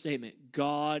 whatever statement.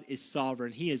 God is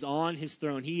sovereign. He is on his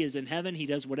throne. He is in heaven. He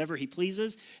does whatever he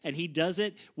pleases, and he does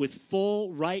it with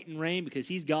full right and reign because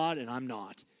he's God and I'm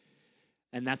not.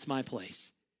 And that's my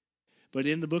place. But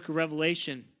in the book of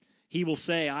Revelation, He will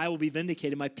say, I will be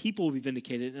vindicated, my people will be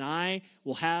vindicated, and I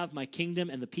will have my kingdom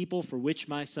and the people for which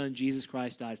my son Jesus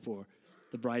Christ died for,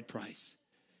 the bride price.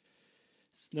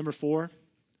 Number 4,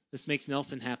 this makes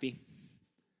Nelson happy.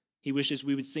 He wishes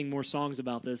we would sing more songs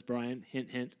about this, Brian. Hint,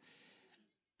 hint.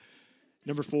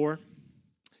 Number 4,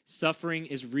 suffering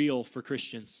is real for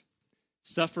Christians.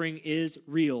 Suffering is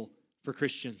real for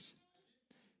Christians.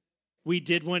 We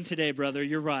did one today, brother.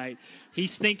 You're right.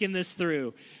 He's thinking this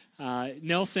through.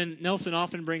 Nelson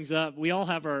often brings up, we all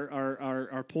have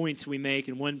our points we make,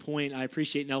 and one point I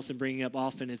appreciate Nelson bringing up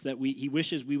often is that he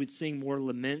wishes we would sing more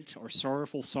lament or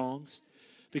sorrowful songs,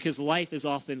 because life is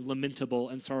often lamentable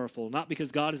and sorrowful, not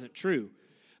because God isn't true,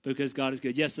 but because God is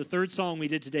good. Yes, the third song we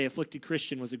did today, Afflicted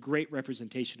Christian, was a great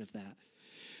representation of that.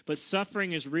 But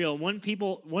suffering is real. One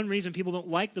reason people don't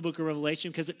like the book of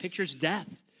Revelation, because it pictures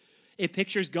death. It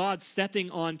pictures God stepping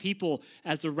on people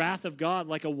as the wrath of God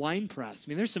like a winepress. I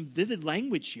mean, there's some vivid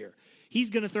language here.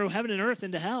 He's going to throw heaven and earth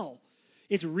into hell.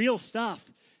 It's real stuff.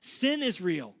 Sin is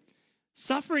real.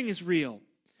 Suffering is real.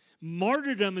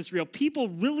 Martyrdom is real. People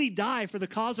really die for the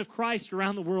cause of Christ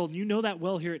around the world, and you know that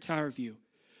well here at Tower View.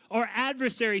 Our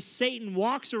adversary, Satan,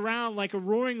 walks around like a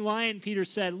roaring lion, Peter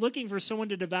said, looking for someone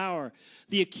to devour,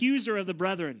 the accuser of the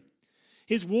brethren.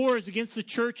 His wars against the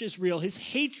church is real. His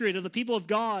hatred of the people of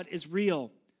God is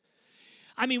real.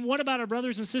 I mean, what about our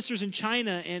brothers and sisters in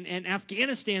China and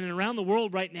Afghanistan and around the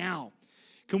world right now?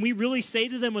 Can we really say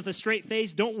to them with a straight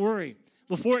face, don't worry,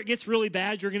 before it gets really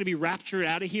bad, you're going to be raptured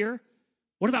out of here?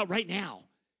 What about right now?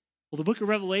 Well, the book of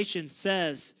Revelation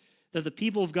says that the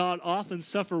people of God often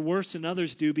suffer worse than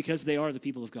others do because they are the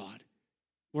people of God.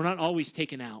 We're not always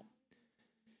taken out.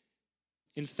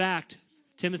 In fact,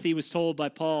 Timothy was told by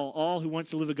Paul, all who want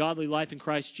to live a godly life in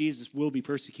Christ Jesus will be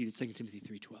persecuted, 2 Timothy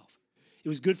 3:12. It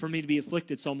was good for me to be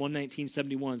afflicted, Psalm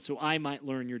 119:71, so I might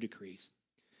learn your decrees.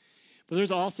 But there's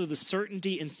also the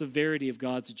certainty and severity of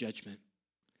God's judgment.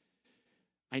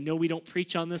 I know we don't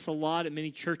preach on this a lot at many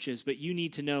churches, but you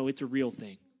need to know it's a real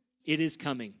thing. It is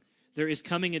coming. There is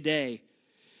coming a day.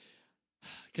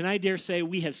 Can I dare say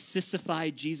we have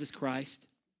sissified Jesus Christ?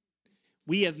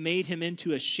 We have made him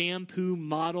into a shampoo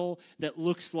model that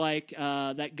looks like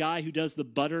that guy who does the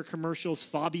butter commercials,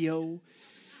 Fabio.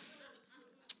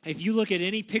 If you look at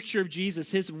any picture of Jesus,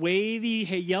 his wavy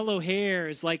yellow hair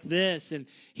is like this, and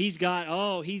he's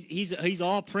got, he's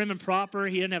all prim and proper.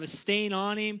 He doesn't have a stain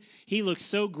on him. He looks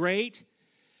so great.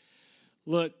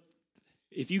 Look,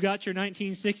 if you got your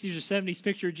 1960s or 70s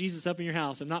picture of Jesus up in your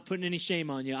house, I'm not putting any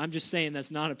shame on you. I'm just saying that's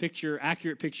not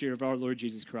accurate picture of our Lord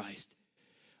Jesus Christ.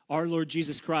 Our Lord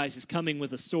Jesus Christ is coming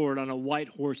with a sword on a white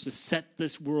horse to set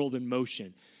this world in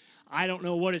motion. I don't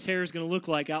know what his hair is going to look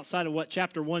like outside of what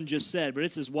chapter 1 just said, but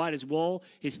it's as white as wool.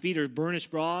 His feet are burnished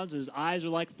bronze. His eyes are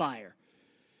like fire.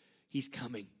 He's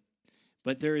coming.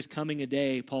 But there is coming a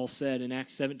day, Paul said in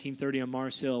Acts 17:30 on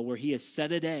Mars Hill, where he has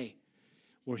set a day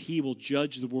where he will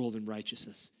judge the world in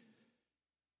righteousness.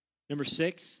 Number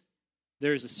 6,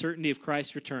 there is a certainty of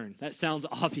Christ's return. That sounds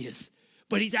obvious,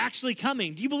 but he's actually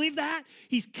coming. Do you believe that?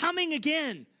 He's coming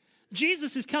again.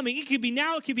 Jesus is coming. It could be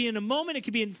now. It could be in a moment. It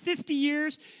could be in 50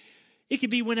 years. It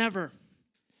could be whenever.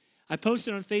 I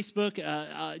posted on Facebook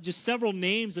just several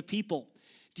names of people.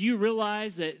 Do you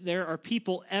realize that there are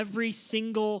people every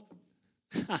single...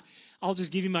 I'll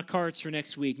just give you my cards for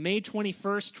next week. May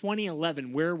 21st,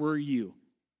 2011, where were you?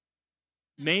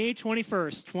 May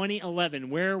 21st, 2011,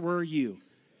 where were you?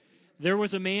 There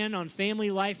was a man on Family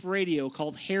Life Radio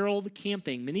called Harold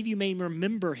Camping. Many of you may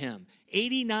remember him,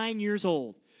 89 years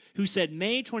old, who said,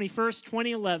 May 21st,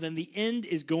 2011, the end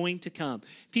is going to come.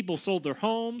 People sold their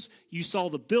homes. You saw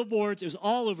the billboards. It was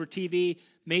all over TV.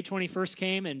 May 21st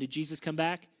came, and did Jesus come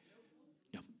back?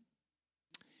 No.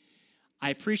 I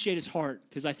appreciate his heart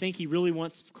because I think he really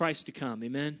wants Christ to come.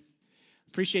 Amen? I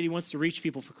appreciate he wants to reach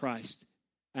people for Christ.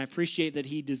 I appreciate that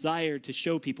he desired to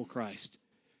show people Christ.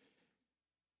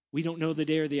 We don't know the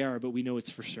day or the hour, but we know it's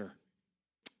for sure.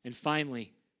 And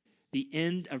finally, the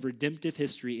end of redemptive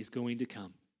history is going to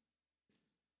come.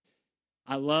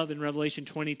 I love in Revelation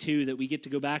 22 that we get to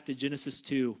go back to Genesis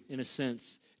 2 in a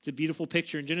sense. It's a beautiful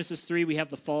picture. In Genesis 3, we have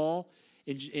the fall.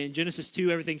 In Genesis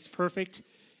 2, everything's perfect.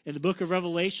 In the book of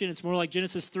Revelation, it's more like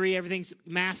Genesis 3. Everything's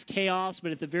mass chaos.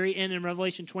 But at the very end in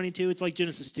Revelation 22, it's like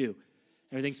Genesis 2.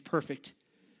 Everything's perfect.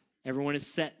 Everyone is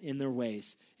set in their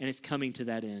ways. And it's coming to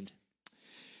that end.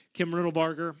 Kim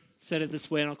Riddlebarger said it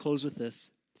this way, and I'll close with this.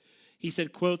 He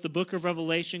said, quote, the book of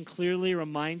Revelation clearly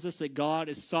reminds us that God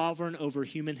is sovereign over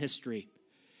human history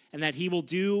and that he will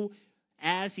do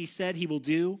as he said he will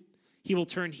do. He will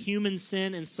turn human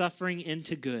sin and suffering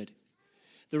into good.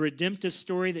 The redemptive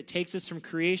story that takes us from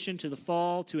creation to the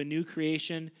fall to a new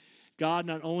creation, God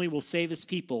not only will save his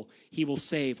people, he will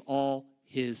save all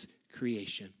his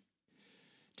creation.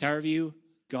 Tower View,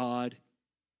 God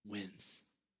wins.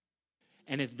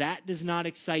 And if that does not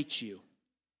excite you,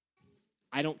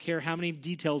 I don't care how many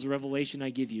details of Revelation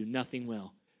I give you, nothing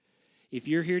will. If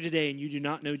you're here today and you do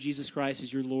not know Jesus Christ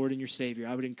as your Lord and your Savior,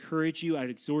 I would encourage you,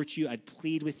 I'd exhort you, I'd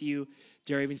plead with you,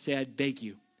 dare I even say I'd beg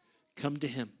you, come to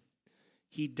him.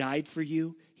 He died for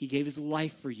you, he gave his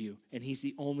life for you, and he's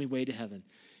the only way to heaven.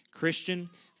 Christian,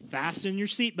 fasten your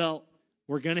seatbelt.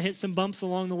 We're going to hit some bumps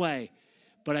along the way,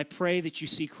 but I pray that you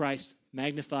see Christ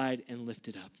magnified and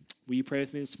lifted up. Will you pray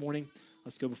with me this morning?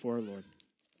 Let's go before our Lord.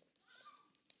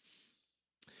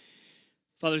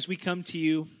 Father, as we come to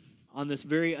you on this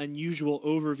very unusual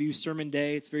overview sermon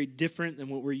day, it's very different than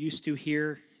what we're used to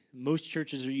here, most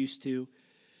churches are used to.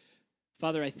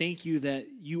 Father, I thank you that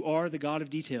you are the God of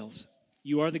details.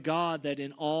 You are the God that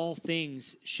in all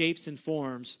things, shapes and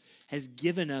forms, has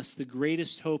given us the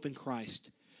greatest hope in Christ.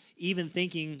 Even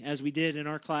thinking, as we did in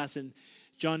our class in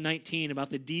John 19, about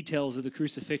the details of the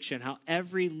crucifixion, how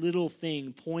every little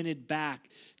thing pointed back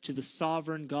to the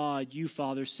sovereign God, you,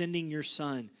 Father, sending your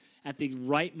Son at the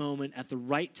right moment, at the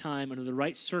right time, under the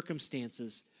right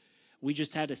circumstances. We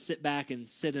just had to sit back and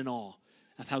sit in awe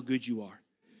of how good you are.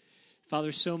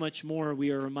 Father, so much more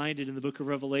we are reminded in the book of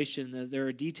Revelation that there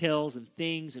are details and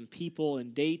things and people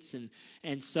and dates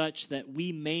and such that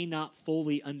we may not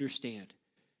fully understand.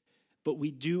 But we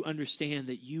do understand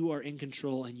that you are in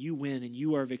control and you win and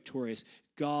you are victorious.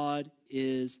 God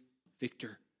is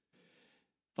victor.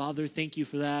 Father, thank you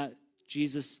for that.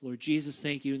 Jesus, Lord Jesus,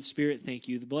 thank you. And Spirit, thank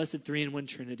you. The blessed three in one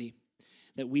Trinity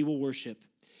that we will worship.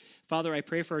 Father, I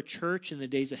pray for our church in the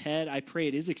days ahead. I pray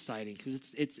it is exciting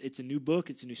because it's a new book.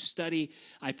 It's a new study.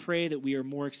 I pray that we are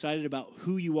more excited about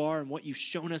who you are and what you've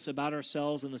shown us about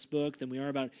ourselves in this book than we are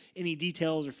about any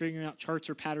details or figuring out charts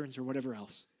or patterns or whatever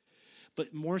else.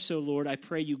 But more so, Lord, I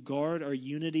pray you guard our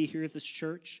unity here at this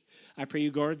church. I pray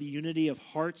you guard the unity of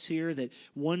hearts here, that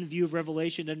one view of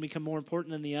Revelation doesn't become more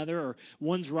important than the other, or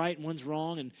one's right and one's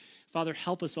wrong. And Father,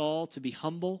 help us all to be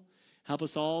humble. Help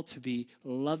us all to be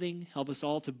loving. Help us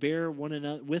all to bear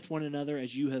with one another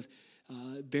as you have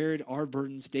bared our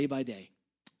burdens day by day.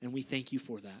 And we thank you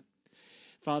for that.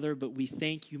 Father, but we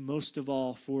thank you most of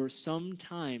all for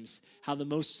sometimes how the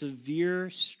most severe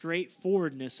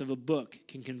straightforwardness of a book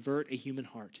can convert a human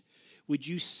heart. Would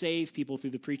you save people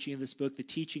through the preaching of this book, the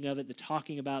teaching of it, the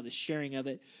talking about it, the sharing of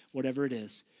it, whatever it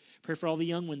is. Pray for all the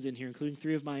young ones in here, including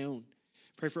 3 of my own.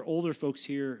 Pray for older folks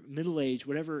here, middle-aged,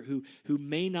 whatever, who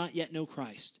may not yet know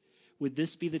Christ. Would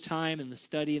this be the time and the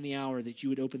study and the hour that you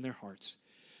would open their hearts?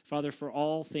 Father, for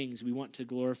all things, we want to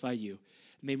glorify you.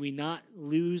 May we not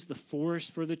lose the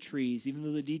forest for the trees, even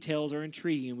though the details are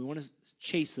intriguing, and we want to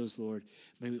chase those, Lord.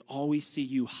 May we always see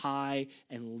you high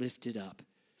and lifted up.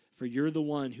 For you're the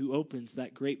one who opens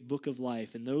that great book of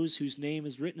life, and those whose name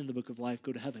is written in the book of life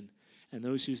go to heaven, and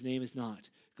those whose name is not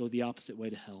go the opposite way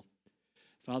to hell.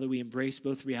 Father, we embrace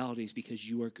both realities because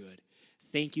you are good.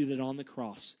 Thank you that on the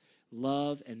cross,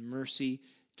 love and mercy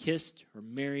kissed or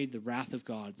married the wrath of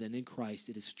God. Then in Christ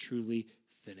it is truly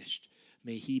finished.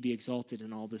 May he be exalted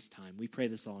in all this time. We pray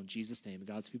this all in Jesus' name. And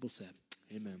God's people said,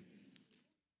 amen.